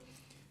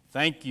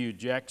Thank you,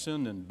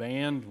 Jackson and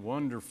band.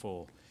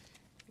 Wonderful,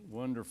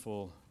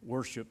 wonderful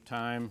worship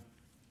time.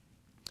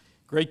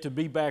 Great to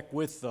be back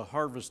with the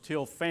Harvest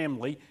Hill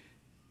family.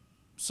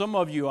 Some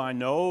of you I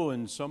know,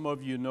 and some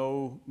of you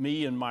know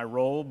me in my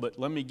role, but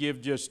let me give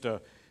just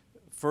a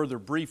further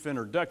brief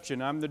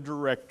introduction. I'm the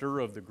director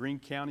of the Greene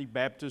County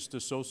Baptist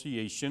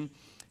Association,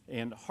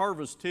 and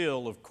Harvest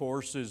Hill, of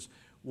course, is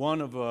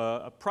one of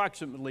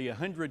approximately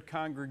 100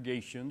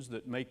 congregations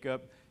that make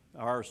up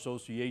our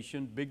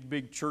association.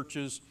 Big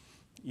churches,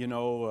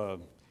 of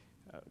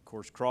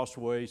course,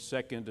 Crossway,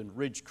 Second, and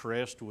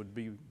Ridgecrest would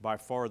be by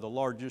far the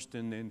largest,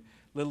 and then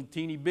little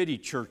teeny bitty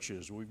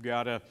churches. We've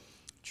got a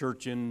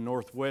church in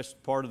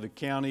northwest part of the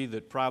county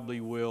that probably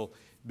will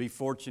be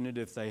fortunate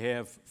if they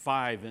have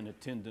 5 in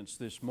attendance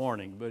this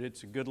morning. But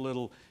it's a good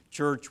little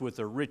church with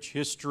a rich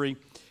history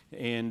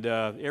and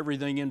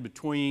everything in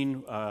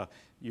between.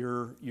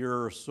 Your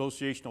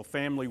associational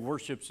family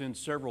worships in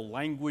several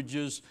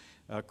languages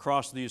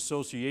across the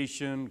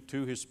association,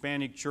 2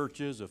 Hispanic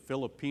churches, a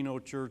Filipino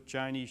church,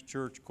 Chinese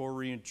church,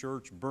 Korean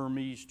church,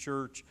 Burmese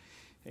church,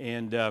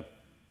 and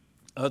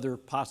other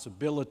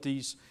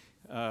possibilities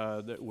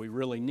that we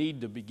really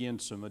need to begin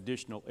some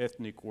additional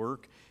ethnic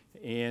work.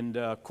 And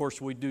of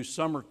course we do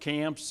summer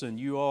camps, and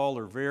you all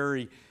are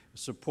very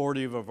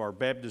supportive of our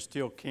Baptist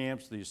Hill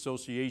camps. The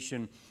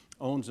association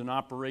owns and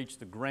operates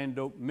the Grand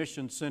Oak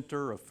Mission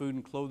Center, a food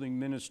and clothing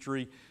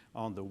ministry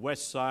on the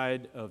west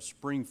side of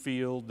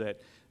Springfield that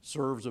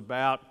serves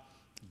about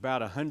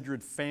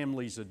 100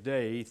 families a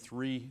day,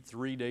 three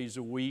days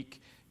a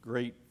week.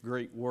 Great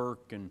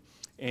work.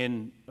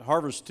 And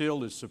Harvest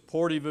Hill is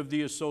supportive of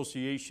the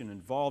association,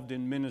 involved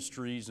in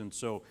ministries, and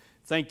so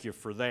thank you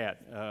for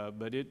that.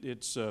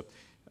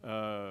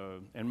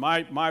 And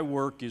my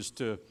work is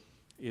to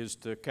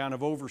kind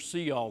of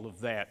oversee all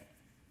of that,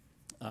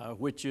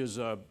 which is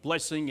a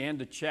blessing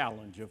and a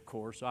challenge, of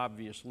course.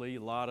 Obviously,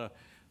 a lot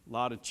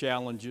of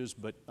challenges,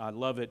 but I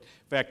love it.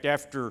 In fact,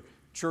 after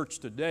church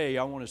today,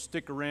 I want to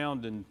stick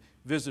around and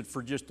visit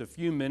for just a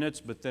few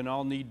minutes, but then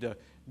I'll need to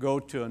go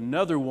to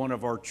another one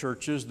of our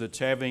churches that's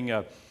having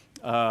a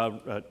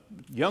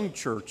young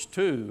church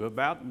too,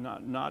 about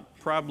not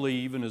probably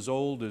even as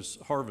old as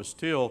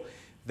Harvest Hill,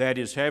 that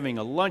is having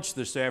a lunch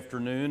this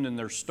afternoon, and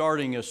they're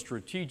starting a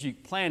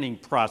strategic planning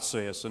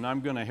process, and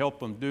I'm going to help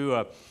them do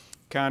a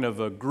kind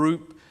of a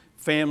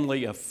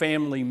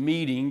family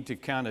meeting to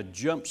kind of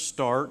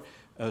jumpstart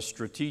a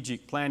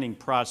strategic planning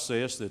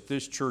process that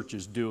this church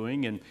is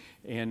doing,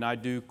 and I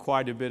do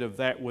quite a bit of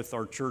that with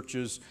our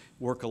churches,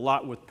 work a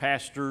lot with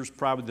pastors.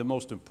 Probably the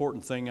most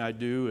important thing I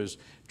do is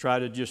try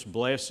to just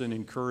bless and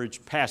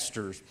encourage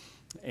pastors,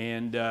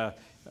 and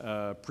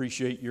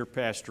appreciate your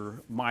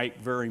pastor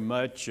Mike very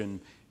much and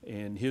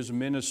his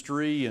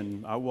ministry,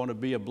 and I want to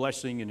be a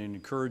blessing and an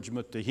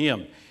encouragement to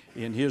him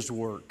in his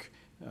work.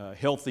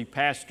 Healthy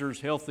pastors,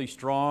 healthy,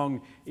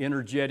 strong,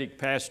 energetic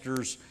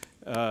pastors,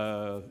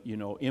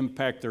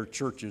 impact their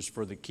churches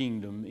for the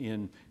kingdom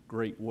in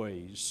great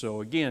ways.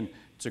 So again,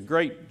 it's a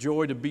great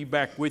joy to be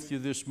back with you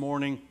this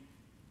morning.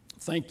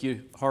 Thank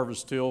you,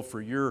 Harvest Hill,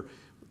 for your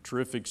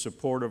terrific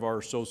support of our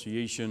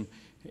association,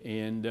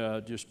 and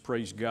just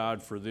praise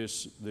God for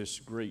this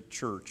great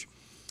church.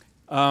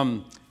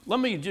 Let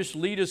me just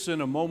lead us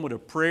in a moment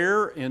of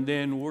prayer, and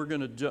then we're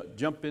going to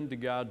jump into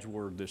God's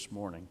Word this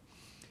morning.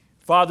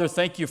 Father,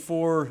 thank you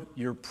for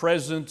your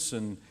presence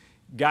and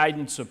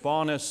guidance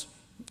upon us.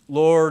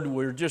 Lord,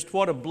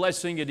 what a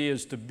blessing it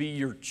is to be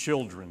your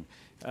children.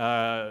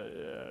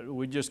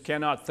 We just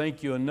cannot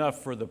thank you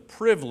enough for the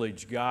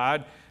privilege,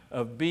 God,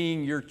 of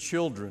being your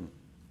children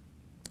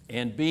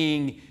and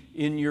being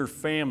in your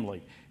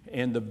family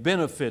and the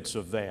benefits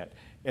of that.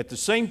 At the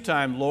same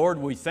time, Lord,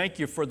 we thank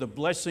you for the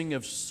blessing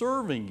of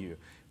serving you.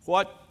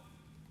 What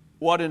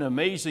an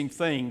amazing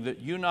thing that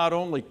you not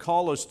only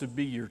call us to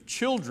be your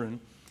children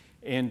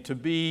and to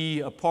be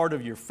a part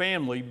of your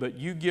family, but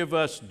you give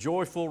us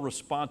joyful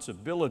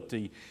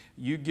responsibility.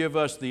 You give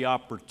us the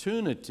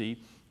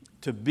opportunity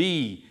to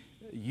be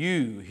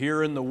you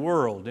here in the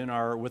world,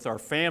 with our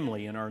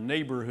family, in our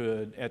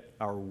neighborhood, at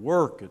our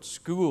work, at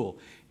school.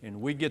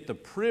 And we get the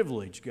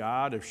privilege,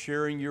 God, of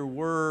sharing your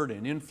word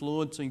and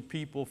influencing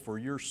people for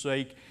your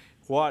sake.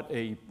 What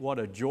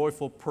a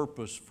joyful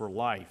purpose for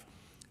life.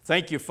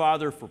 Thank you,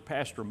 Father, for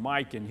Pastor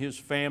Mike and his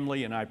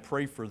family, and I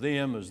pray for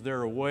them as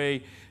they're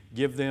away.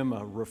 Give them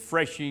a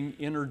refreshing,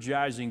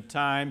 energizing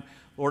time.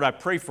 Lord, I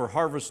pray for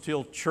Harvest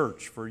Hill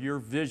Church, for your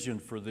vision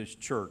for this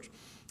church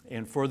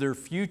and for their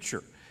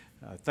future.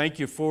 Thank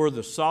you for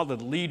the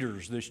solid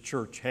leaders this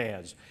church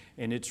has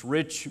and its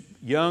rich,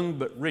 young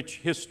but rich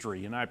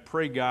history, and I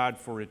pray, God,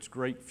 for its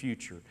great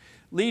future.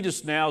 Lead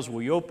us now as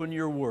we open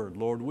your word.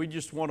 Lord, we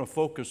just want to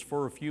focus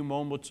for a few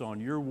moments on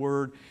your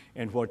word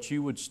and what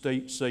you would say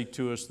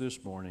to us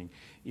this morning.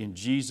 In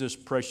Jesus'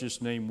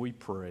 precious name we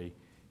pray,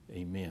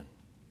 amen.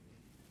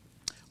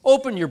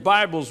 Open your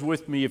Bibles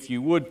with me, if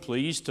you would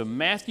please, to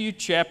Matthew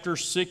chapter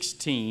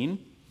 16.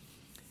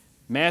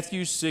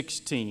 Matthew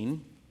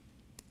 16.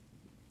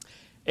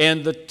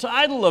 And the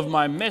title of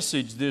my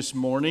message this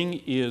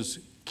morning is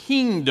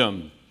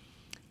Kingdom.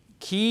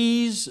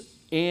 Keys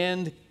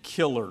and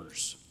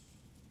Killers.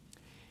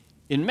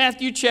 In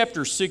Matthew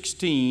chapter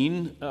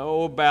 16,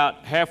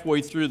 about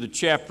halfway through the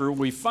chapter,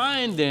 we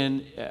find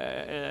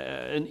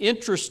an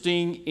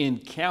interesting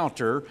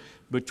encounter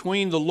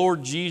between the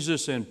Lord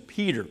Jesus and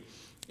Peter.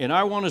 And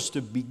I want us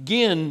to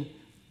begin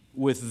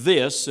with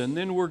this, and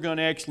then we're going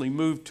to actually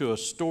move to a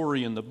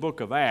story in the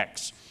book of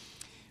Acts.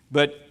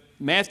 But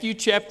Matthew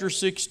chapter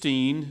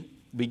 16,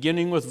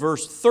 beginning with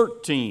verse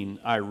 13,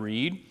 I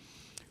read,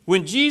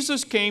 "When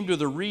Jesus came to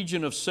the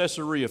region of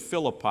Caesarea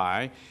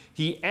Philippi,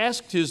 he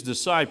asked his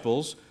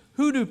disciples,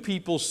 'Who do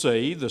people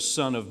say the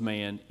Son of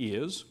Man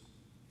is?'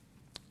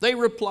 They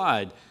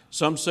replied,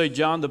 'Some say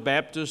John the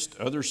Baptist,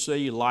 others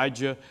say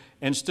Elijah,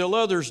 and still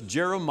others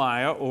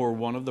Jeremiah or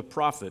one of the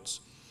prophets.'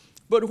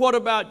 'But what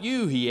about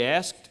you?' he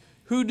asked.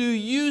 'Who do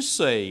you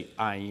say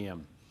I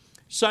am?'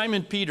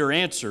 Simon Peter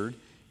answered,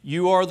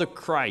 'You are the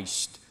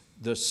Christ,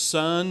 the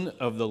Son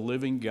of the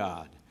living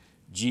God.'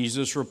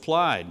 Jesus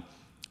replied,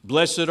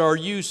 'Blessed are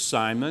you,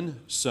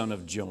 Simon, son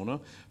of Jonah,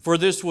 for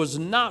this was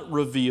not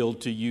revealed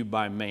to you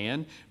by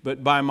man,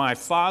 but by my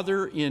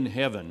Father in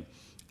heaven.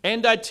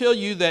 And I tell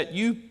you that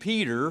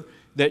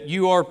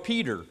you are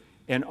Peter,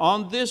 and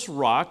on this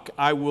rock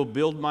I will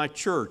build my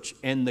church,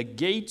 and the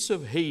gates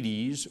of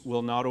Hades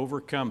will not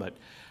overcome it.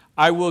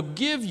 I will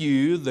give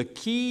you the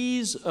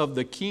keys of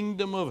the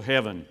kingdom of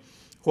heaven.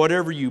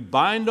 Whatever you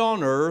bind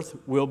on earth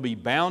will be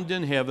bound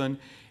in heaven,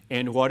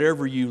 and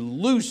whatever you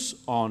loose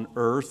on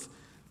earth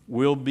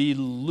will be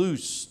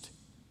loosed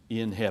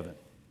in heaven."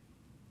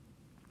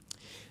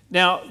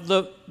 Now,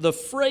 the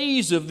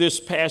phrase of this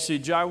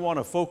passage I want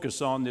to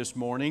focus on this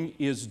morning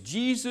is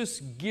Jesus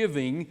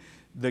giving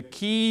the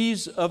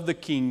keys of the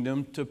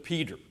kingdom to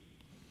Peter.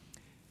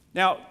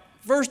 Now,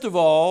 first of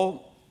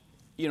all,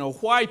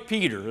 why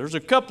Peter? There's a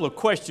couple of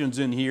questions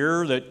in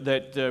here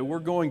that we're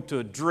going to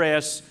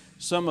address.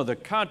 Some of the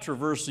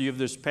controversy of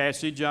this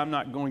passage I'm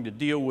not going to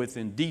deal with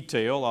in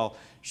detail. I'll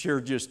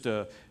share just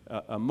a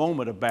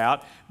moment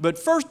about. But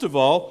first of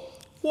all,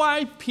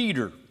 why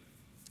Peter?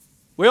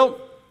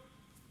 Well,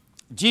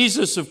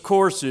 Jesus, of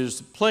course,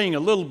 is playing a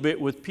little bit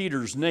with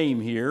Peter's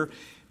name here.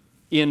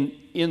 In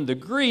the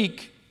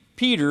Greek,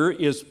 Peter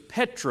is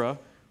Petra,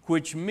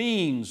 which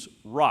means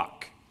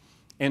rock.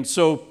 And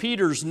so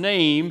Peter's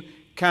name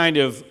kind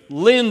of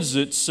lends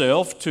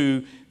itself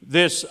to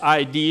this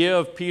idea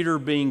of Peter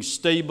being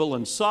stable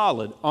and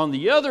solid. On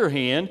the other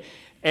hand,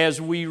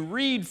 as we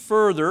read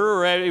further,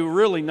 or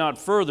really not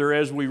further,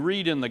 as we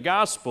read in the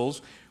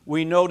Gospels,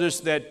 we notice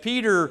that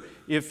Peter,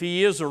 if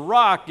he is a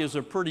rock, is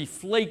a pretty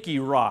flaky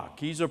rock.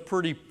 He's a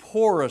pretty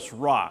porous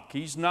rock.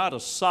 He's not a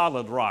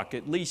solid rock,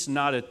 at least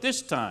not at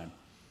this time.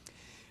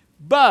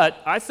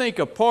 But I think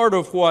a part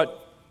of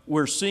what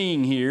we're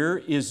seeing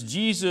here is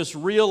Jesus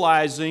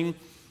realizing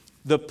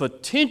the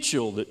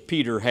potential that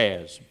Peter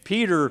has.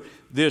 Peter,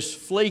 this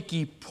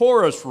flaky,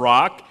 porous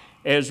rock,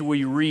 as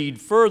we read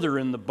further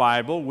in the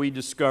Bible, we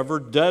discover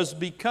does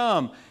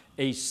become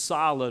a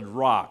solid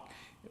rock,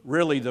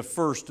 really the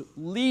first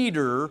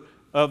leader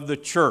of the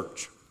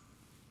church.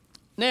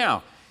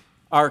 Now,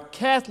 our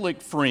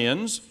Catholic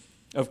friends,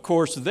 of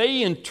course,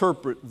 they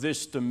interpret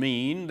this to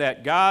mean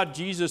that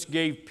Jesus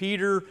gave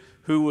Peter,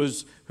 who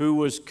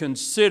was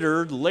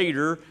considered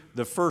later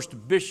the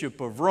first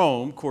bishop of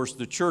Rome. Of course,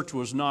 the church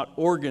was not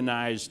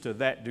organized to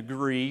that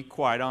degree,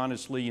 quite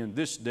honestly, in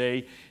this day.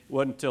 It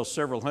wasn't until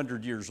several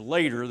hundred years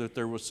later that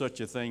there was such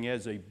a thing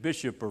as a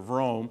bishop of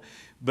Rome.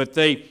 But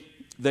they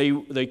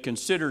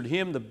considered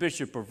him the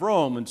bishop of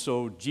Rome, and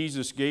so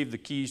Jesus gave the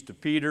keys to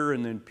Peter,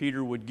 and then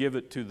Peter would give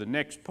it to the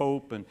next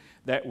pope, and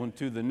that one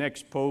to the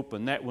next pope,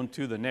 and that one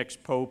to the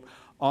next pope,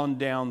 on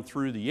down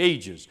through the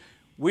ages.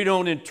 We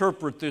don't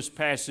interpret this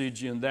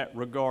passage in that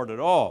regard at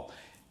all.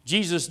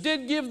 Jesus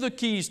did give the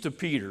keys to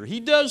Peter. He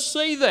does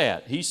say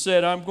that. He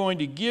said, "I'm going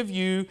to give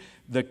you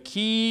the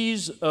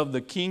keys of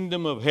the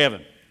kingdom of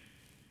heaven."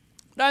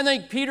 And I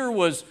think Peter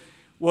was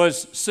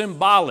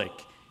symbolic.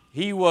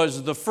 He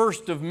was the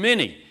first of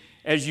many.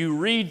 As you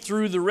read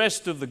through the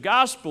rest of the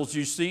Gospels,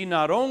 you see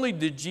not only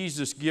did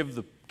Jesus give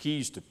the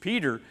keys to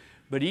Peter,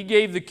 but he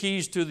gave the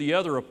keys to the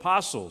other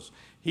apostles.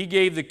 He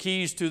gave the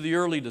keys to the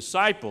early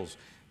disciples.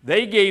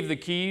 They gave the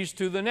keys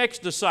to the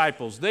next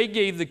disciples. They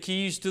gave the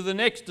keys to the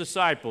next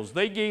disciples.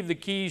 They gave the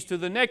keys to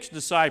the next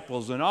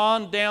disciples, and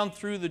on down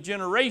through the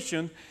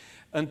generation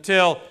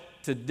until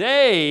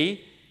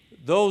today,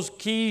 those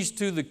keys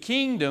to the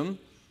kingdom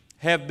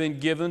have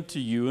been given to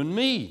you and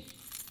me.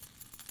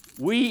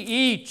 We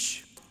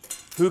each,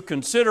 who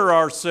consider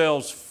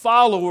ourselves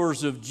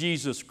followers of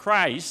Jesus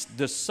Christ,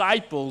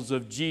 disciples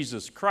of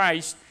Jesus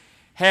Christ,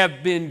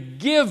 have been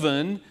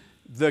given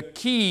the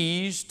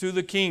keys to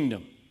the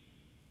kingdom.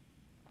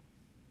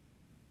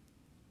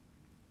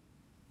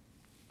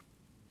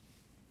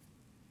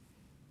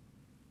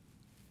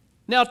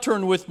 Now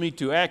turn with me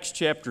to Acts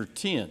chapter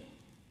 10.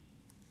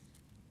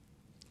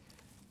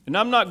 And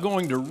I'm not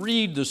going to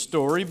read the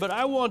story, but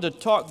I want to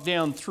talk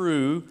down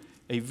through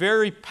a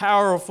very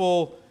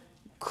powerful,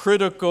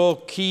 critical,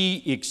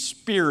 key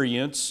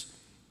experience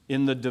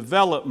in the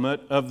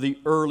development of the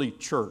early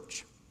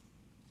church.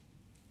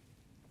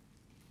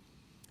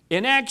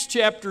 In Acts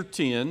chapter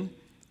 10,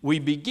 we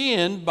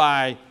begin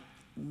by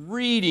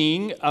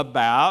reading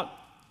about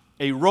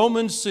a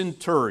Roman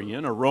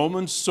centurion, a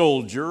Roman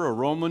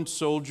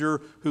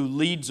soldier who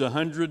leads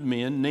 100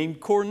 men named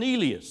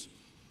Cornelius.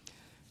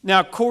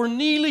 Now,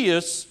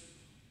 Cornelius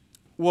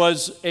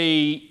was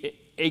a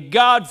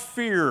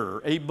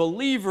God-fearer, a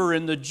believer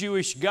in the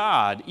Jewish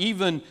God,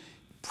 even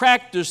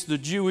practiced the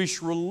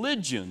Jewish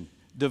religion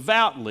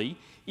devoutly,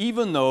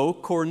 even though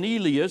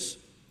Cornelius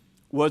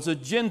was a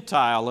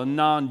Gentile, a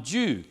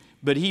non-Jew.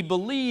 But he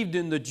believed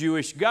in the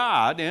Jewish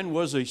God and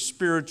was a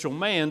spiritual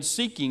man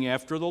seeking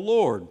after the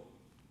Lord.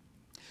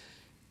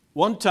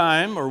 One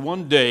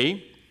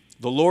day,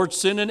 the Lord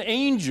sent an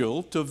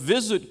angel to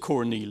visit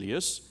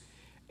Cornelius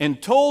and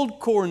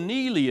told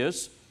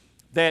Cornelius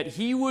that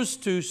he was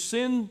to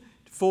send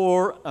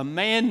for a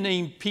man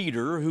named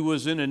Peter who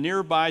was in a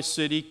nearby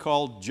city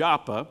called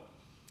Joppa,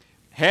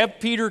 have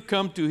Peter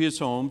come to his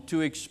home to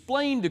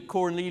explain to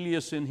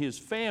Cornelius and his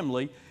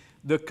family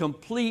the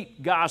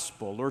complete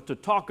gospel, or to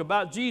talk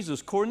about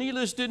Jesus.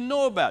 Cornelius didn't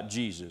know about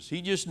Jesus. He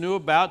just knew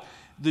about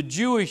the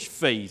Jewish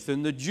faith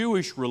and the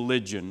Jewish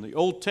religion, the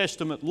Old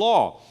Testament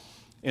law.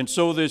 And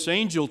so this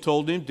angel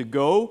told him to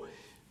go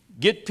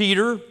get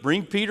Peter,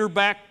 bring Peter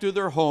back to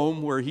their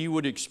home where he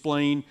would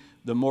explain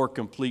the more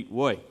complete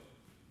way.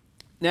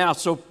 Now,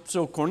 so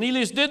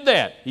Cornelius did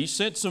that. He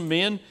sent some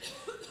men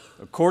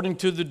according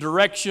to the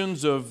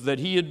directions that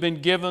he had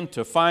been given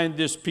to find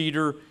this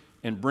Peter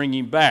and bring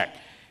him back.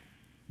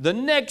 The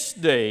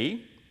next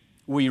day,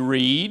 we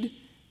read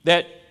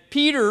that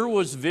Peter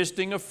was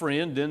visiting a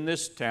friend in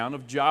this town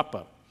of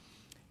Joppa.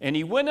 And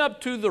he went up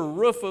to the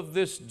roof of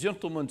this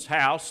gentleman's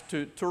house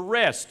to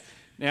rest.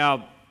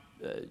 Now,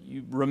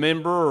 you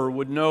remember or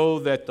would know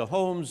that the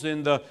homes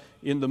in the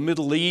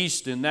Middle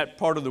East, in that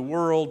part of the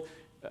world,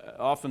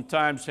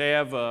 oftentimes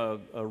have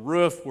a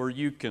roof where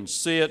you can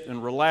sit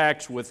and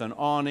relax with an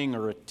awning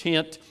or a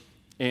tent.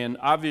 And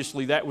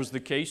obviously that was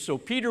the case. So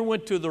Peter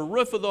went to the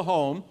roof of the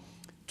home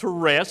to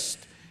rest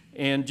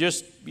and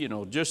just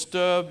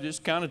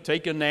kind of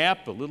take a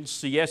nap, a little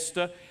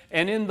siesta.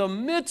 And in the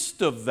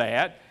midst of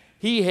that,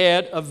 he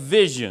had a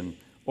vision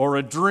or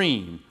a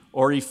dream,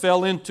 or he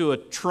fell into a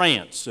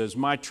trance, as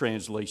my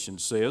translation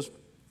says.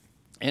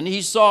 And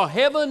he saw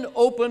heaven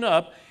open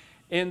up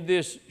and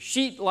this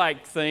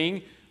sheet-like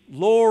thing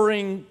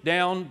lowering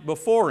down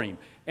before him.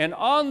 And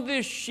on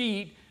this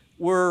sheet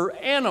were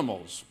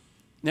animals.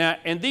 Now,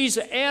 and these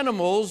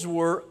animals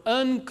were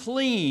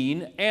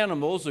unclean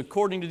animals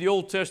according to the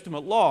Old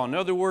Testament law. In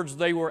other words,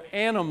 they were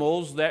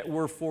animals that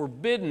were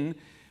forbidden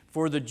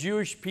for the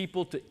Jewish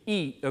people to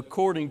eat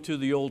according to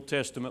the Old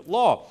Testament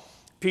law.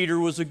 Peter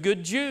was a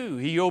good Jew.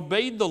 He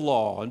obeyed the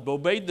law and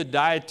obeyed the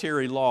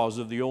dietary laws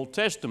of the Old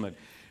Testament.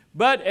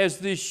 But as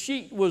this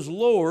sheet was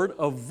lowered,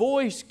 a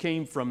voice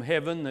came from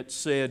heaven that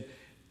said,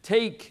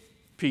 "Take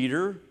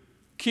Peter,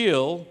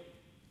 kill,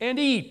 and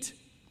eat."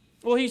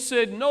 Well, he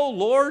said, "No,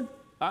 Lord,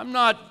 I'm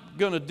not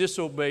going to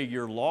disobey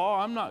your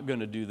law. I'm not going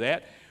to do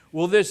that."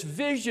 Well, this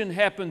vision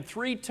happened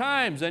 3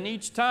 times, and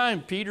each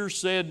time Peter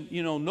said,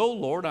 "No,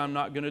 Lord, I'm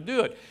not going to do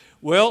it."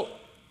 Well,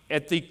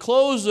 at the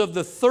close of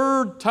the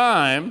 3rd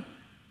time,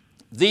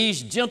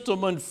 these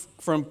gentlemen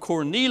from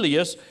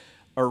Cornelius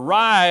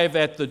arrive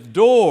at the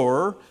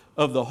door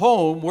of the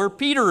home where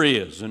Peter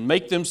is and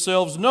make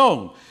themselves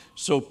known.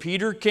 So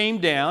Peter came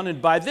down,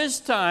 and by this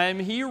time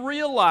he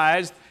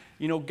realized,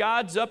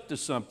 God's up to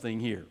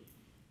something here.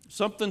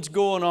 Something's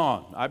going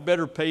on. I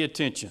better pay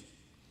attention.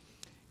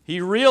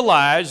 He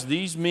realized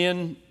these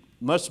men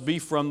must be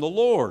from the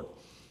Lord.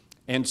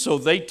 And so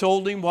they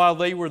told him while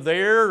they were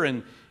there,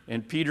 and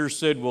Peter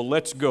said, "Well,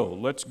 let's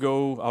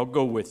go, I'll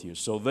go with you."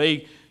 So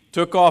they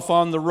took off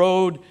on the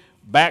road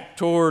back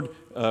toward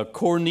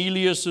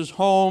Cornelius'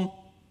 home.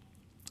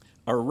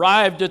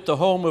 Arrived at the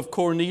home of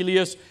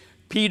Cornelius,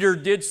 Peter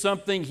did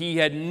something he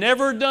had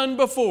never done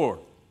before.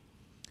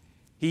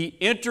 He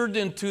entered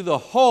into the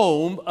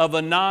home of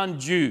a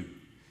non-Jew,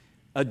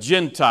 a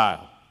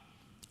Gentile.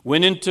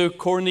 Went into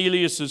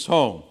Cornelius'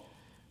 home.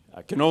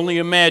 I can only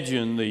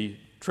imagine the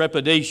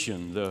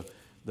trepidation,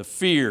 the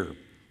fear,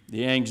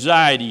 the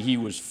anxiety he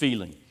was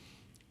feeling.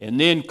 And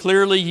then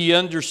clearly he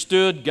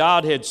understood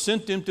God had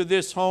sent him to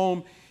this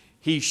home.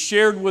 He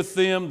shared with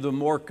them the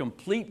more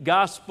complete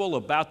gospel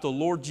about the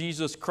Lord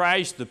Jesus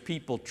Christ. The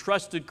people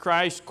trusted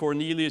Christ.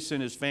 Cornelius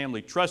and his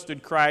family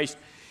trusted Christ.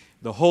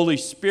 The Holy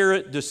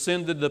Spirit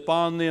descended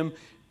upon them.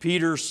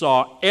 Peter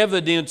saw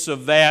evidence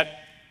of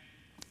that,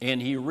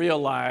 and he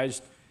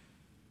realized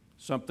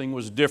something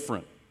was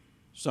different.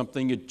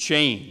 Something had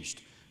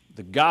changed.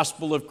 The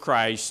gospel of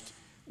Christ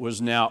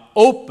was now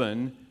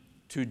open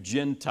to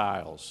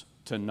Gentiles,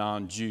 to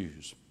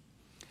non-Jews.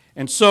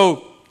 And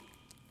so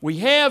we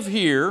have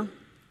here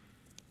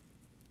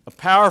a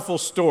powerful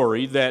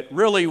story that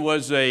really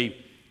was a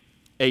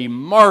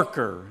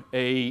marker,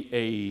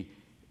 a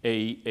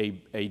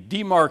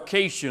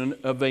demarcation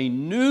of a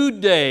new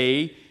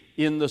day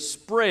in the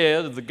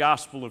spread of the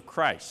gospel of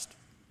Christ.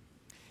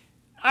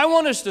 I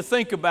want us to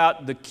think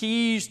about the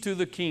keys to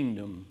the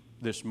kingdom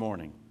this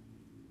morning.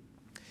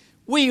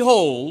 We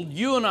hold,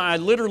 you and I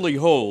literally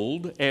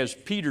hold, as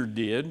Peter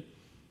did,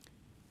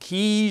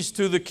 keys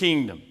to the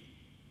kingdom.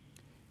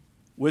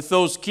 With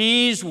those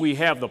keys, we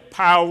have the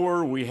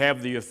power, we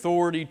have the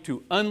authority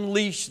to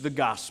unleash the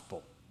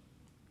gospel.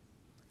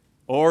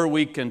 Or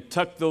we can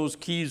tuck those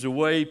keys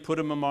away, put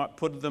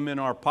them in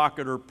our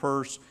pocket or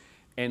purse,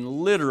 and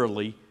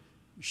literally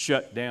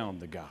shut down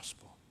the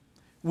gospel.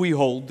 We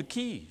hold the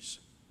keys.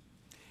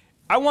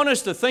 I want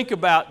us to think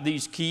about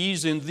these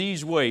keys in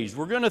these ways.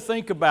 We're going to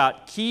think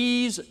about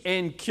keys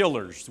and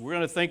killers. We're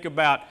going to think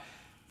about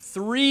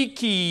 3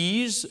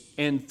 keys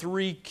and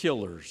 3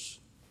 killers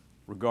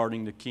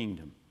regarding the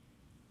kingdom.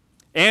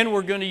 And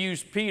we're going to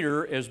use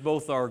Peter as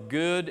both our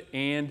good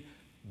and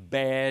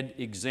bad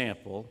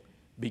example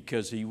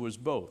because he was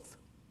both.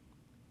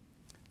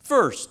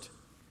 First,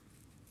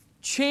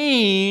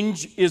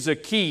 change is a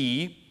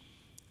key,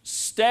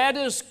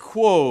 status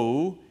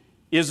quo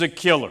is a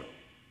killer.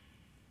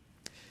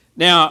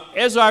 Now,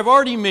 as I've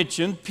already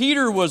mentioned,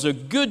 Peter was a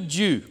good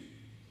Jew.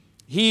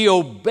 He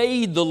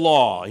obeyed the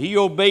law. He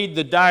obeyed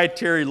the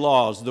dietary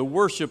laws, the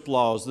worship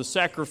laws, the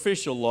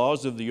sacrificial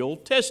laws of the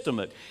Old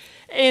Testament.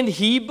 And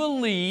he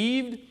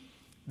believed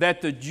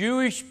that the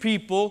Jewish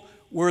people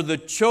were the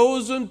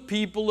chosen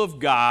people of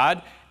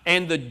God,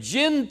 and the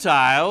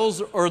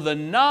Gentiles, or the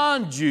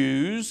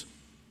non-Jews,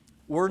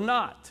 were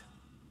not.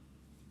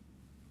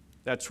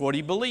 That's what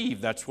he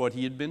believed. That's what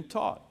he had been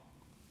taught.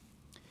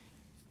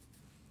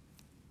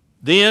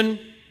 Then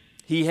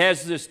he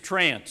has this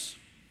trance,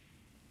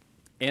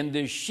 and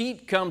this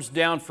sheet comes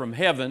down from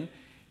heaven,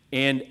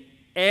 and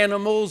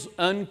animals,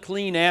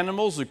 unclean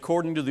animals,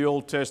 according to the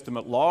Old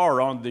Testament law,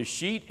 are on this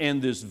sheet,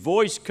 and this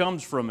voice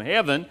comes from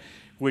heaven,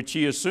 which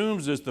he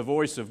assumes is the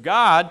voice of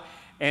God,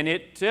 and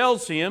it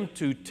tells him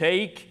to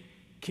take,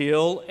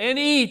 kill, and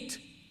eat,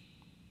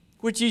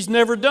 which he's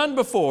never done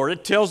before.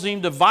 It tells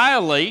him to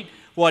violate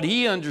what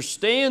he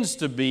understands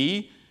to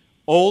be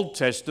Old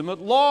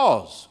Testament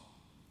laws.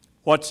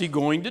 What's he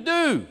going to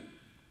do?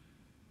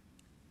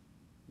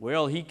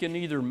 Well, he can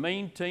either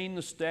maintain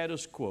the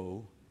status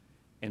quo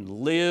and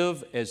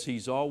live as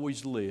he's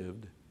always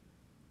lived,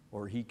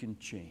 or he can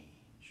change.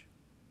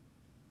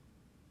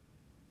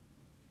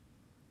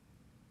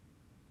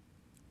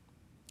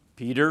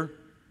 Peter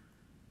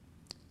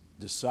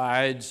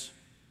decides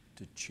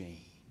to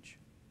change.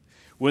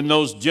 When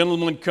those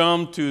gentlemen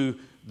come to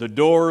the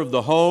door of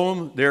the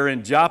home there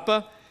in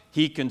Joppa,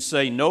 he can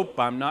say, nope,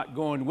 I'm not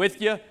going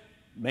with you,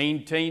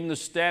 maintain the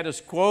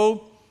status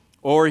quo,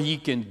 or he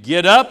can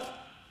get up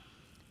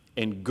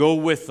and go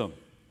with them,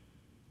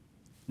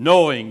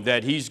 knowing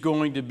that he's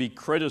going to be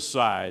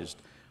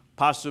criticized,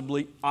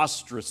 possibly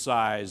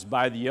ostracized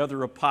by the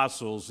other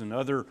apostles and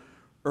other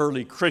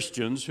early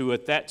Christians who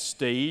at that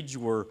stage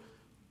were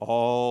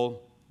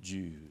all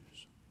Jews.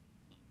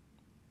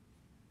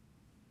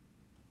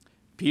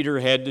 Peter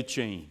had to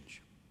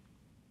change.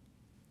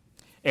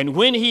 And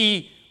when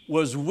he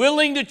was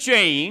willing to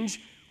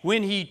change,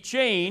 when he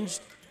changed,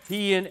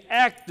 he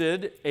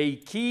enacted a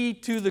key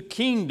to the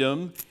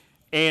kingdom,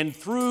 and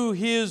through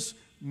his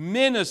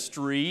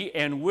ministry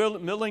and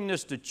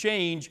willingness to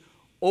change,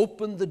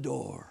 opened the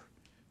door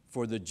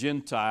for the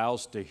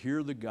Gentiles to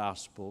hear the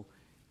gospel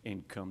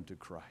and come to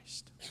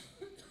Christ.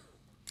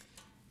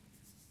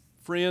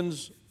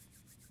 Friends,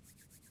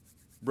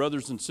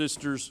 brothers and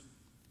sisters,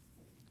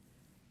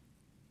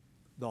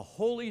 the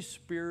Holy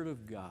Spirit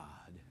of God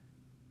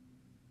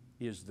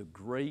is the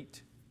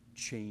great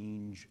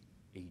change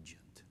agent.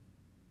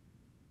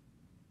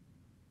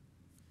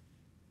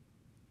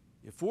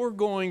 If we're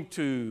going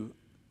to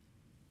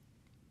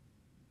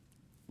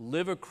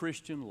live a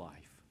Christian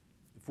life,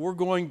 if we're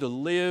going to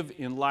live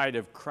in light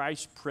of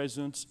Christ's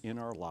presence in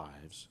our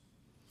lives,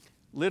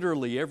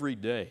 literally every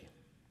day,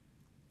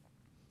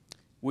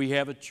 we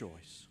have a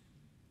choice.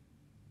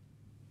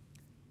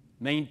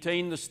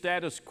 Maintain the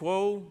status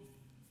quo,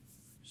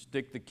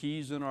 stick the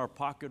keys in our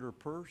pocket or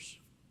purse,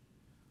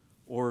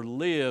 or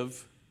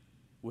live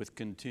with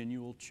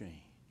continual change.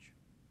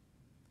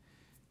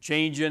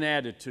 Change in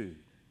attitude,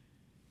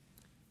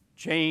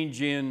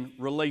 change in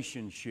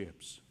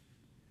relationships,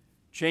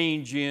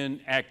 change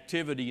in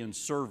activity and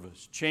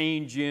service,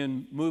 change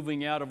in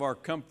moving out of our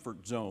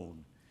comfort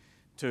zone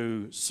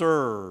to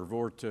serve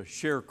or to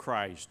share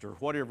Christ or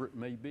whatever it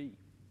may be.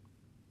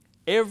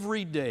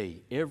 Every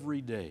day,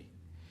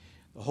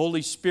 the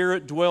Holy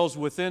Spirit dwells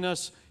within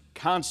us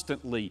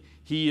constantly.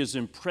 He is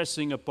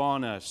impressing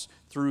upon us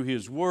through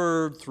His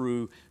Word,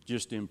 through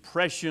just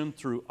impression,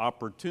 through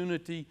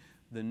opportunity,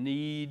 the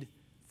need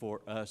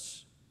for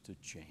us to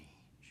change.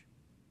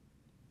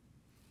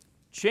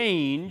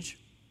 Change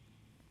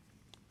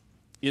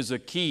is a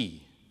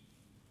key.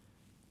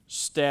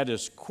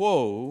 Status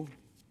quo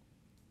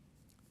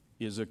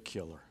is a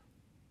killer.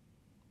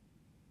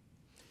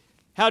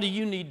 How do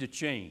you need to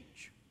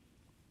change?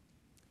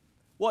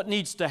 What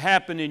needs to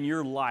happen in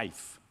your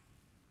life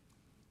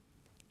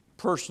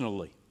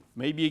personally?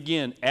 Maybe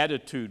again,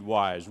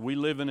 attitude-wise. We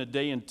live in a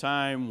day and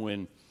time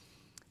when,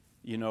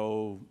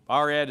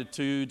 our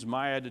attitudes,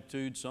 my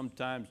attitude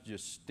sometimes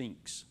just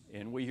stinks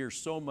and we hear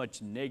so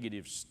much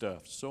negative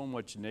stuff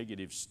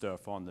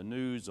on the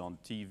news, on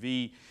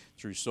TV,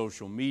 through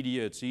social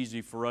media. It's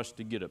easy for us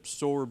to get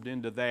absorbed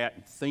into that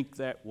and think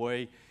that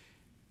way.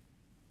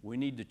 We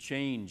need to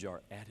change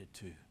our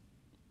attitude.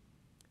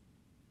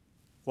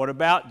 What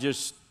about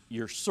just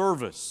your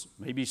service?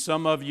 Maybe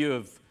some of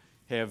you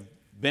have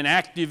been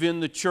active in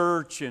the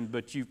church,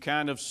 but you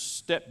kind of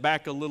stepped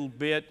back a little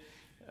bit.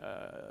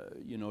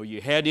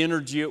 You had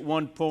energy at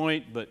one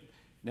point, but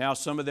now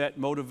some of that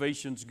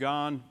motivation's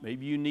gone.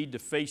 Maybe you need to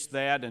face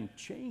that and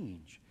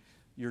change.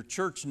 Your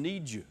church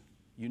needs you.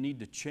 You need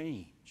to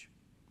change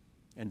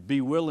and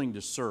be willing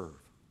to serve.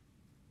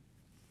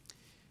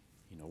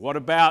 What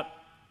about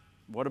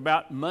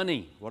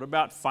money? What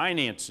about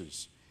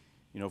finances?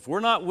 If we're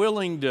not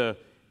willing to,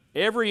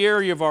 every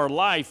area of our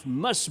life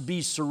must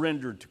be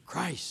surrendered to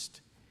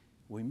Christ.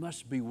 We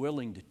must be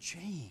willing to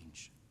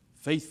change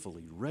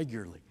faithfully,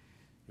 regularly.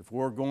 If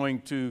we're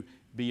going to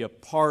be a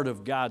part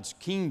of God's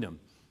kingdom,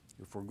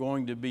 if we're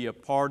going to be a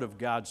part of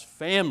God's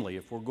family,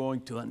 if we're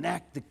going to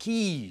enact the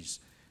keys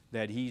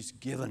that He's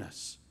given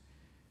us,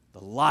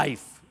 the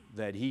life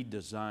that He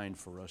designed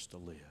for us to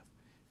live.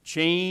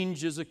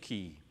 Change is a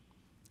key.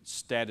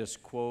 Status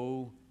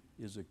quo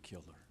is a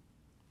killer.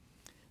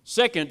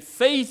 Second,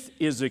 faith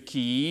is a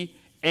key,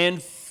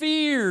 and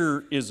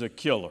fear is a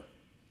killer.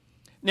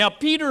 Now,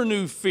 Peter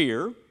knew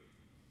fear.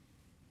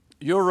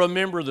 You'll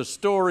remember the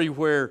story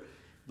where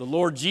the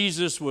Lord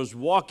Jesus was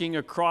walking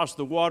across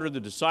the water.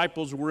 The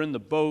disciples were in the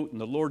boat, and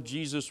the Lord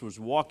Jesus was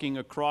walking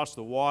across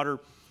the water.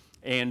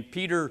 And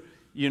Peter,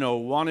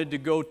 wanted to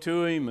go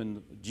to Him,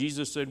 and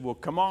Jesus said, well,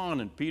 come on.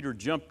 And Peter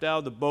jumped out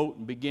of the boat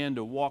and began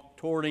to walk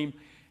toward Him.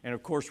 And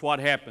of course, what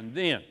happened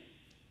then?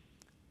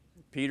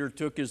 Peter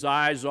took his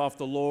eyes off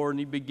the Lord, and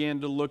he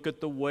began to look at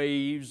the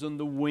waves and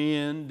the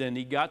wind, and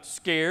he got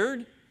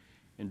scared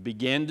and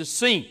began to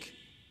sink.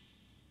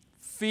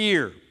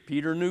 Fear.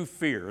 Peter knew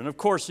fear. And of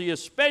course, he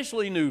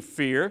especially knew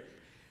fear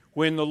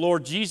when the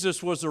Lord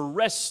Jesus was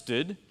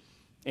arrested,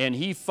 and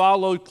he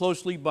followed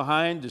closely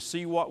behind to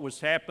see what was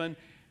happening,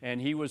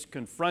 and he was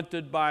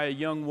confronted by a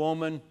young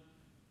woman,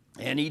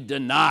 and he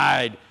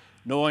denied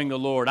knowing the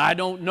Lord. I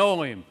don't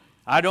know Him.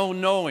 I don't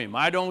know Him.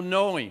 I don't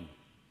know Him.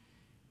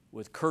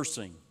 With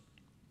cursing.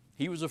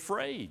 He was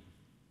afraid.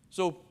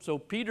 So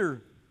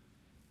Peter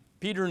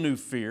knew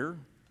fear.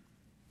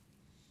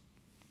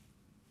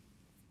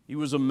 He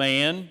was a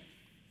man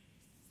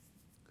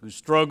who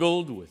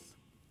struggled with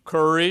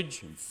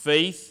courage and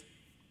faith.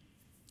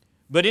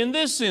 But in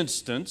this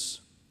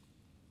instance,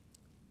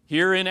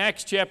 here in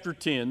Acts chapter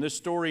 10, this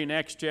story in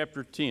Acts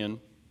chapter 10,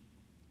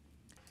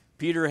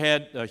 Peter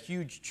had a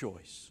huge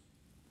choice.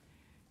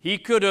 He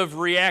could have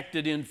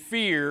reacted in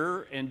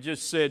fear and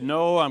just said,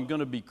 no, I'm going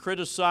to be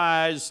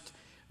criticized.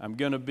 I'm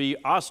going to be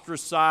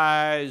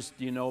ostracized.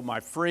 My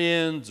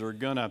friends are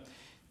going to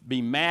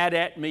be mad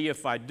at me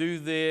if I do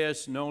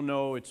this.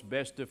 No, it's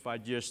best if I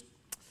just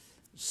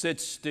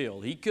sit still.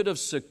 He could have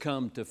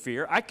succumbed to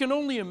fear. I can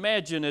only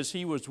imagine as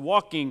he was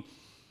walking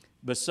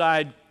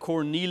beside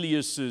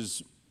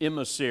Cornelius's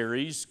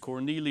emissaries,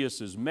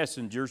 Cornelius's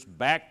messengers,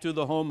 back to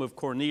the home of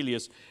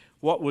Cornelius,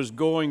 what was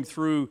going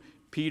through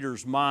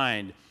Peter's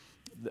mind.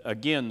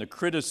 Again, the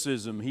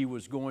criticism he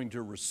was going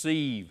to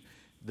receive,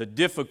 the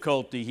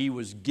difficulty he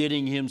was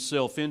getting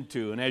himself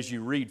into. And as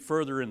you read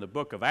further in the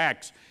book of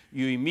Acts,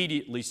 you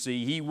immediately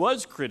see he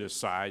was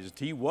criticized.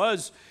 He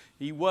was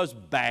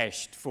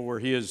bashed for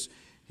his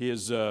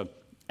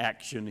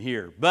action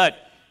here. But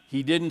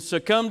he didn't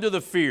succumb to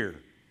the fear.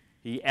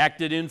 He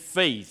acted in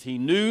faith. He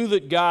knew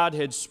that God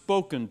had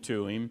spoken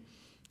to him,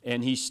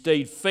 and he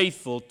stayed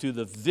faithful to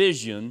the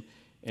vision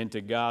and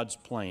to God's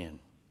plan.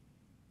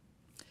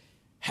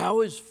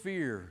 How is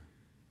fear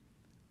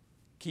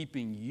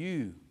keeping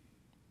you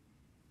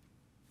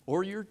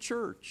or your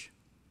church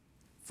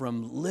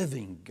from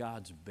living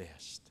God's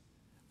best,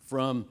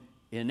 from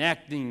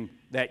enacting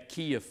that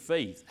key of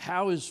faith?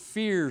 How is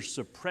fear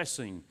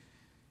suppressing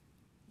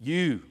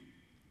you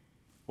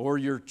or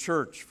your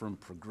church from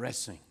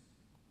progressing?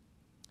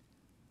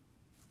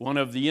 One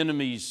of the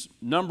enemy's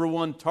number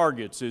one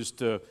targets is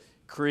to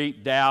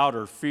create doubt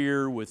or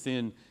fear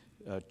within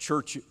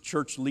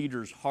church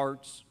leaders'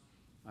 hearts.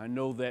 I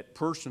know that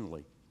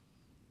personally.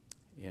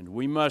 And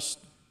we must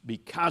be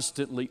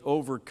constantly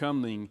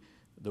overcoming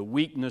the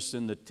weakness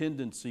and the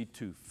tendency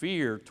to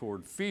fear,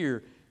 toward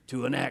fear,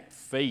 to enact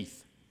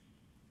faith.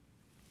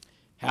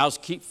 How's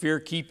fear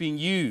keeping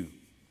you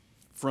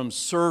from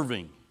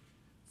serving,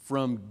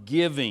 from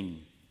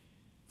giving,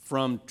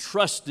 from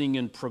trusting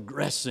and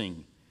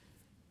progressing?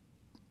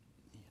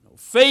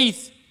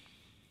 Faith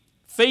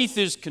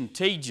is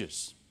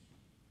contagious.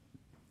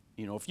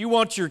 If you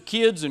want your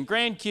kids and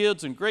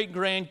grandkids and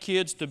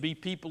great-grandkids to be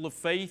people of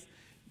faith,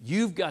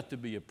 you've got to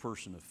be a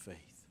person of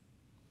faith.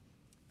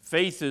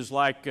 Faith is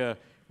like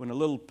when a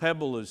little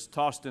pebble is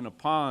tossed in a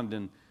pond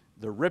and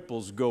the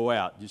ripples go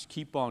out. Just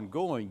keep on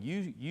going.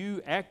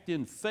 You act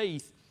in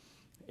faith,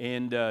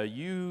 and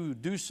you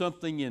do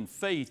something in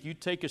faith. You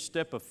take a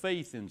step of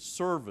faith in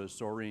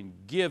service or in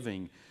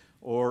giving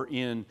or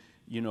in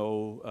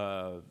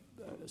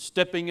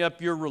stepping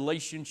up your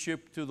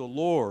relationship to the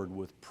Lord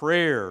with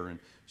prayer and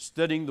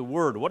studying the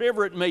Word,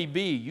 whatever it may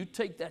be, you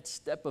take that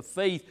step of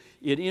faith,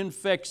 it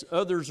infects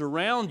others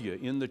around you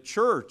in the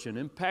church and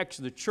impacts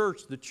the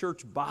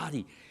church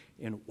body.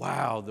 And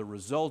wow, the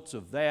results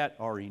of that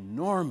are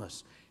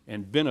enormous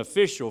and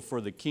beneficial for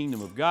the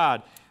kingdom of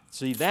God.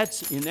 See,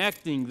 that's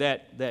enacting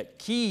that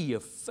key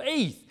of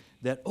faith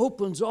that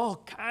opens all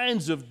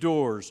kinds of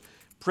doors,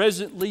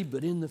 presently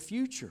but in the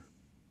future.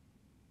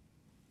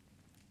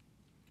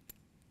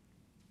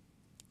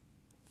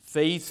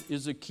 Faith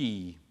is a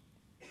key.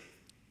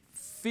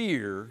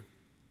 Fear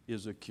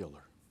is a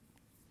killer.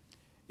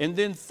 And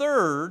then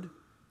third,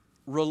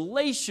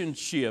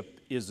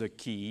 relationship is a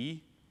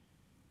key.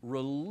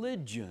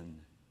 Religion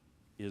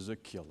is a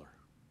killer.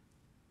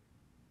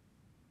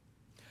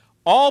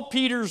 All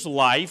Peter's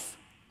life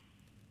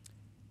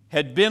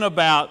had been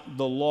about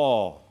the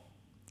law,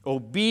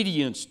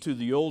 obedience to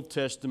the Old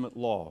Testament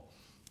law.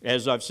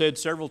 As I've said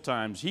several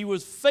times, he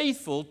was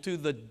faithful to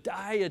the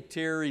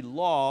dietary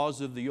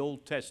laws of the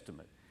Old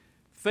Testament,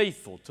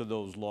 faithful to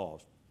those laws.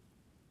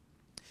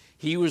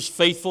 He was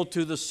faithful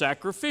to the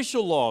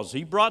sacrificial laws.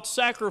 He brought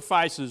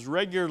sacrifices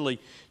regularly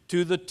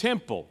to the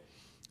temple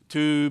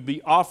to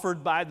be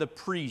offered by the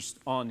priest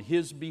on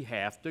his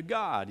behalf to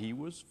God. He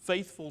was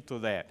faithful to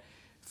that.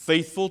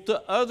 Faithful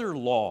to other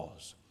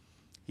laws.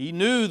 He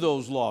knew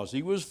those laws.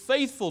 He was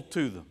faithful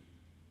to them.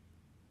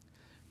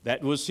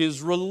 That was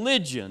his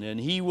religion, and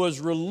he was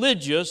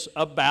religious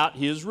about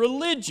his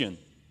religion.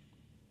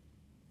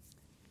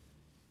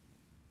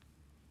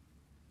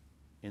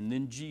 And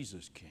then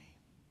Jesus came.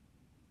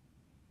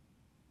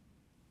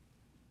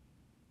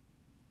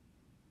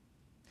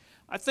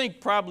 I think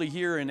probably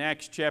here in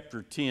Acts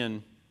chapter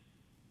 10,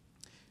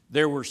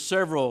 there were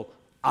several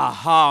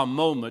aha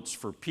moments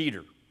for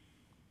Peter.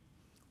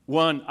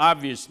 One,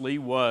 obviously,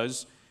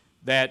 was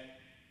that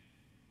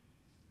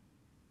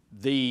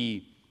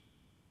the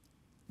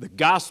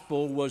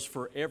gospel was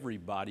for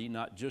everybody,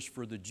 not just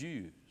for the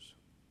Jews.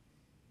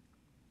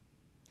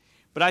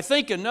 But I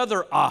think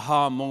another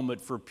aha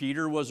moment for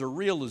Peter was a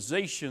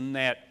realization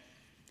that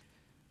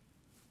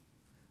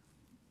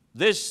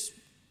this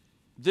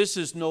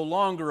is no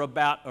longer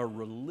about a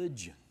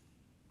religion.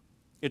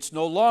 It's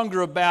no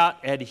longer about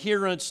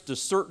adherence to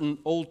certain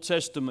Old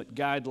Testament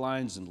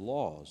guidelines and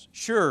laws.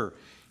 Sure,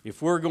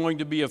 if we're going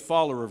to be a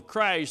follower of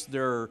Christ,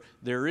 there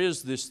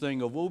is this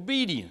thing of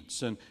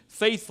obedience and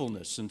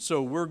faithfulness, and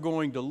so we're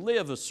going to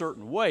live a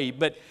certain way,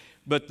 but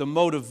the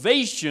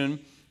motivation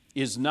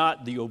is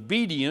not the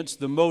obedience.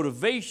 The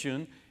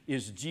motivation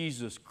is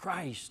Jesus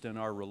Christ and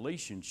our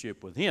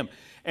relationship with Him.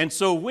 And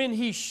so when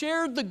he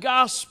shared the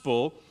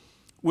gospel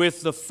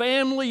with the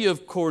family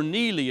of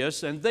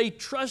Cornelius, and they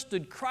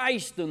trusted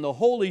Christ and the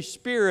Holy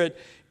Spirit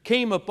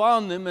came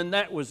upon them, and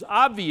that was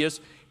obvious,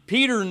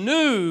 Peter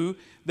knew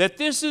that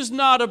this is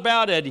not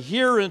about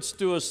adherence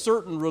to a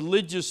certain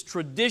religious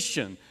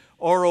tradition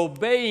or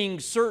obeying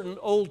certain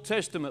Old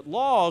Testament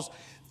laws.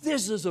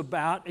 This is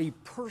about a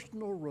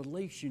personal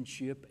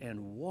relationship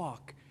and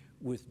walk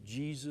with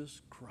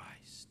Jesus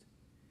Christ.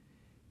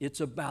 It's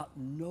about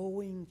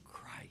knowing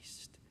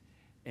Christ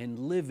and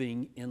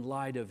living in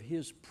light of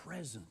His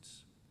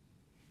presence,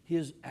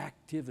 His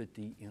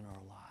activity in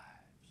our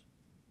lives.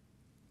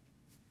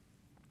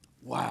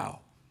 Wow,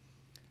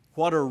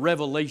 what a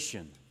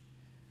revelation.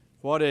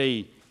 What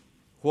a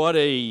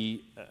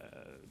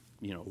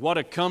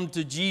come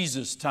to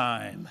Jesus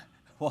time.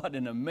 What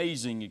an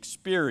amazing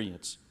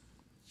experience.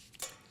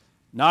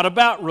 Not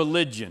about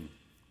religion.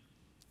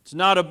 It's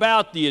not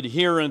about the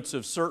adherence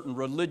of certain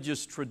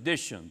religious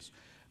traditions.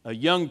 A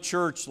young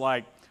church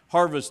like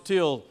Harvest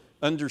Hill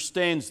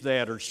understands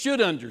that, or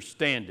should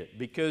understand it,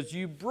 because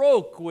you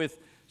broke with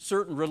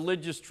certain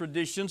religious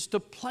traditions to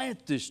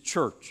plant this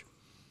church.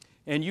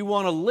 And you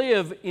want to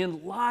live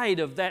in light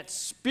of that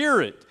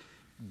spirit,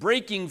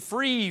 breaking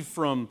free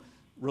from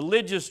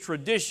religious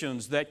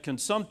traditions that can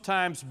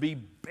sometimes be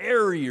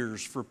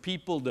barriers for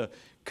people to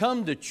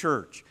come to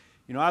church.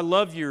 You know, I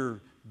love your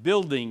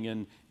building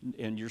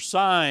and your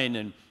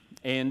sign,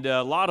 and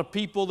a lot of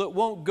people that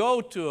won't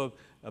go to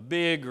a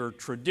big or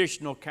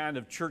traditional kind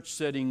of church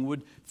setting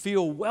would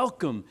feel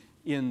welcome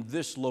in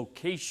this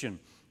location.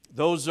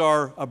 Those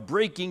are a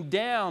breaking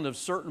down of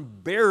certain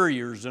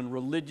barriers and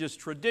religious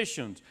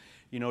traditions.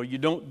 You know, you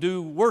don't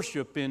do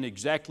worship in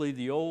exactly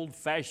the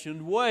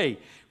old-fashioned way,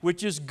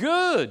 which is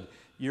good.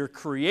 You're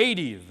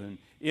creative and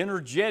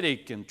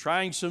energetic and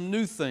trying some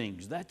new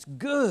things. That's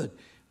good.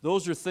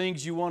 Those are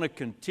things you want to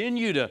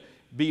continue to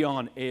be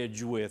on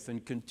edge with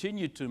and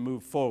continue to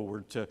move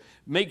forward to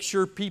make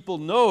sure people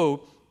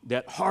know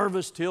that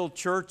Harvest Hill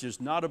Church is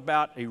not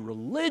about a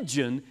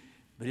religion,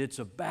 but it's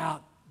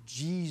about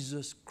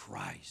Jesus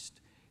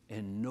Christ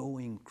and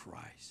knowing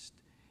Christ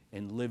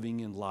and living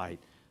in light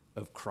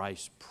of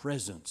Christ's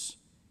presence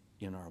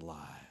in our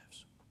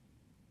lives.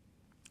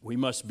 We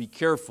must be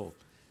careful,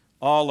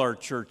 all our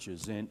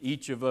churches and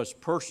each of us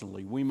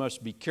personally, we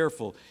must be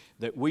careful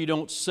that we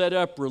don't set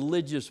up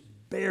religious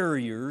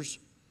barriers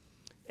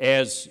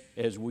as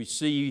we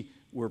see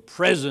were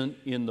present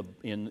in the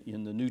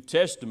New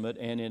Testament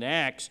and in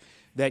Acts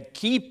that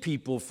keep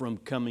people from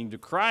coming to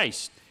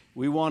Christ.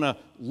 We want to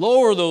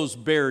lower those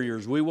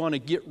barriers. We want to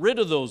get rid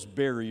of those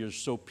barriers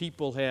so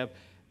people have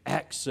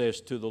access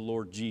to the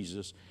Lord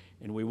Jesus.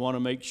 And we want to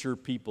make sure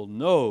people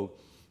know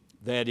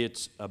that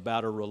it's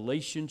about a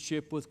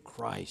relationship with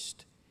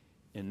Christ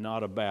and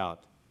not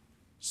about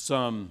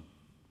some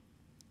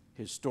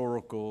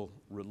historical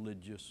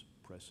religious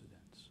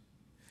precedents.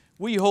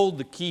 We hold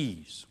the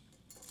keys.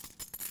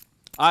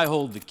 I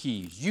hold the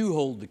keys. You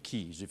hold the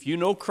keys. If you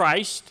know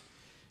Christ,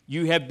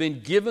 you have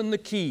been given the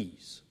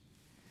keys.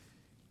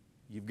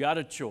 You've got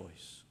a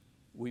choice.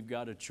 We've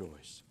got a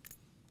choice.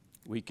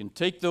 We can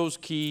take those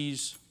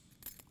keys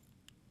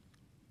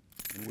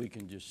and we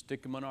can just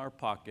stick them in our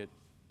pocket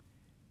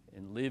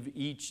and live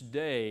each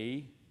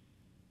day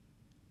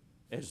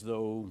as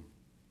though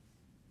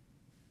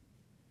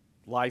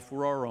life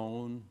were our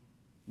own.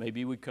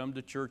 Maybe we come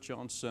to church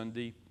on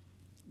Sunday.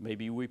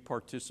 Maybe we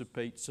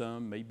participate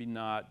some, maybe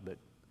not, but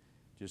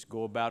just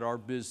go about our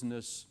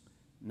business,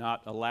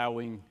 not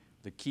allowing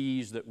the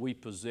keys that we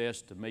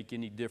possess to make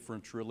any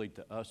difference really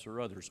to us or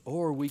others.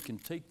 Or we can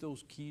take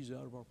those keys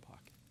out of our pocket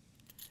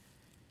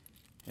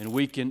and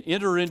we can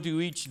enter into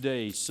each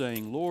day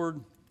saying,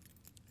 Lord,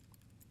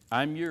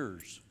 I'm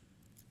yours.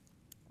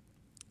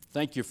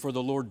 Thank you for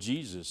the Lord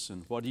Jesus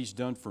and what He's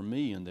done for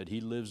me and that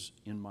He lives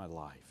in my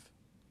life.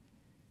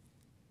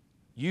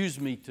 Use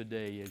me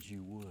today as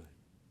you would.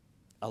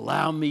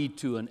 Allow me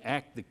to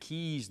enact the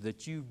keys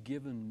that you've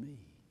given me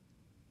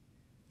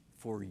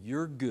for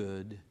your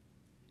good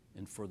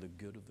and for the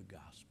good of the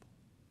gospel.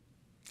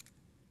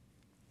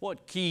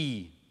 What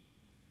keys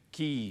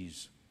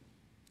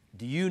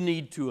do you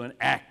need to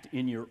enact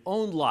in your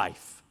own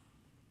life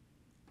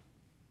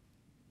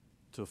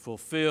to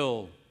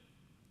fulfill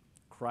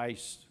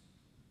Christ's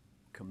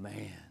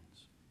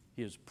commands,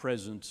 His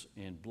presence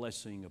and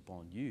blessing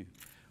upon you?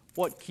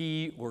 What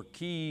key or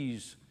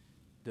keys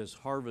does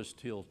Harvest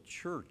Hill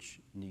Church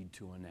need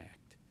to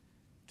enact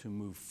to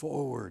move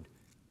forward,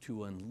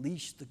 to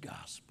unleash the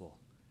gospel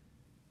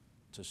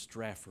to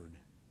Stratford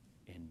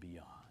and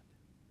beyond?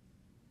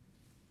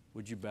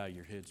 Would you bow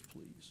your heads,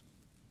 please?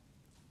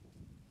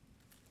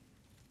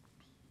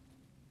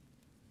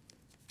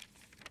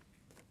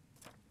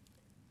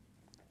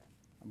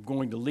 I'm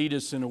going to lead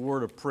us in a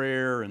word of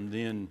prayer, and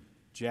then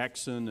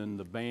Jackson and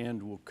the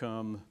band will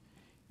come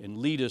and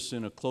lead us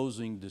in a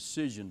closing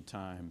decision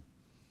time.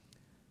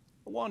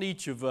 I want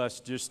each of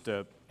us just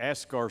to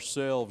ask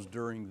ourselves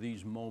during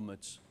these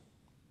moments,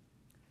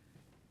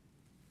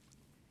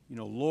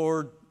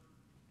 Lord,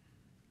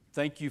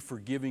 thank you for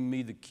giving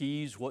me the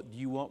keys. What do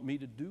you want me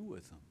to do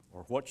with them?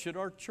 Or what should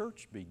our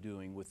church be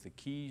doing with the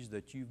keys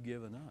that you've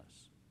given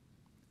us?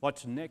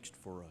 What's next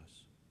for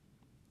us?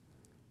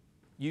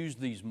 Use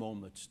these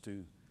moments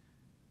to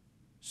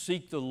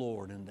seek the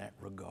Lord in that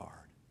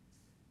regard.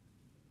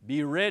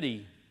 Be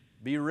ready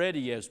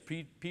as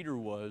Peter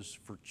was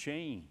for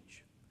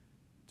change,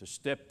 to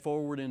step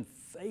forward in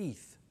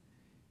faith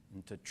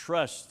and to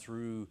trust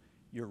through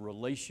your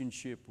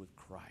relationship with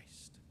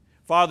Christ.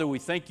 Father, we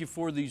thank you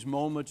for these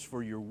moments,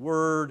 for your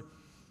word,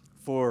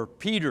 for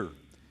Peter,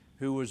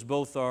 who was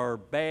both our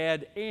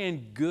bad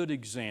and good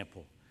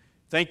example.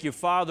 Thank you,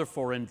 Father,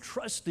 for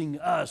entrusting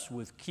us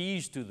with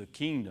keys to the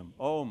kingdom.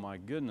 Oh, my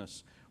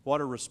goodness,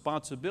 what a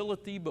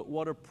responsibility, but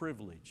what a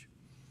privilege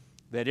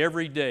that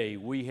every day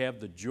we have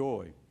the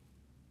joy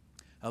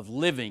of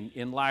living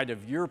in light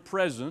of your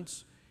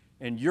presence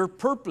and your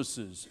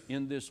purposes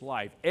in this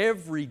life.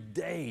 Every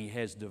day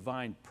has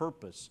divine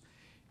purpose,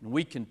 and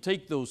we can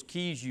take those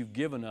keys you've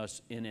given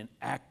us and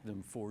enact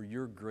them for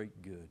your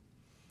great good.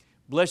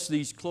 Bless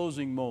these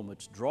closing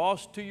moments. Draw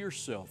us to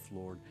yourself,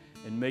 Lord,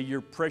 and may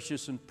your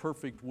precious and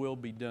perfect will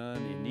be done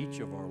in each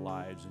of our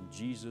lives. In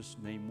Jesus'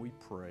 name we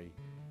pray.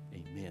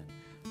 Amen.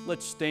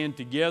 Let's stand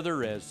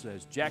together as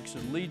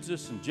Jackson leads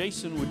us. And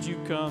Jason, would you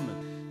come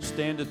and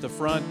stand at the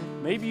front?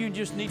 Maybe you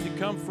just need to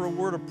come for a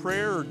word of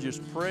prayer or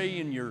just pray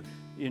in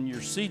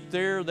your seat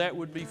there. That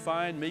would be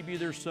fine. Maybe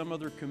there's some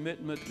other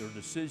commitment or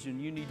decision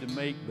you need to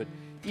make. But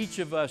each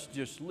of us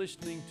just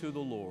listening to the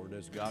Lord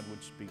as God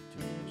would speak to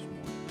you this morning.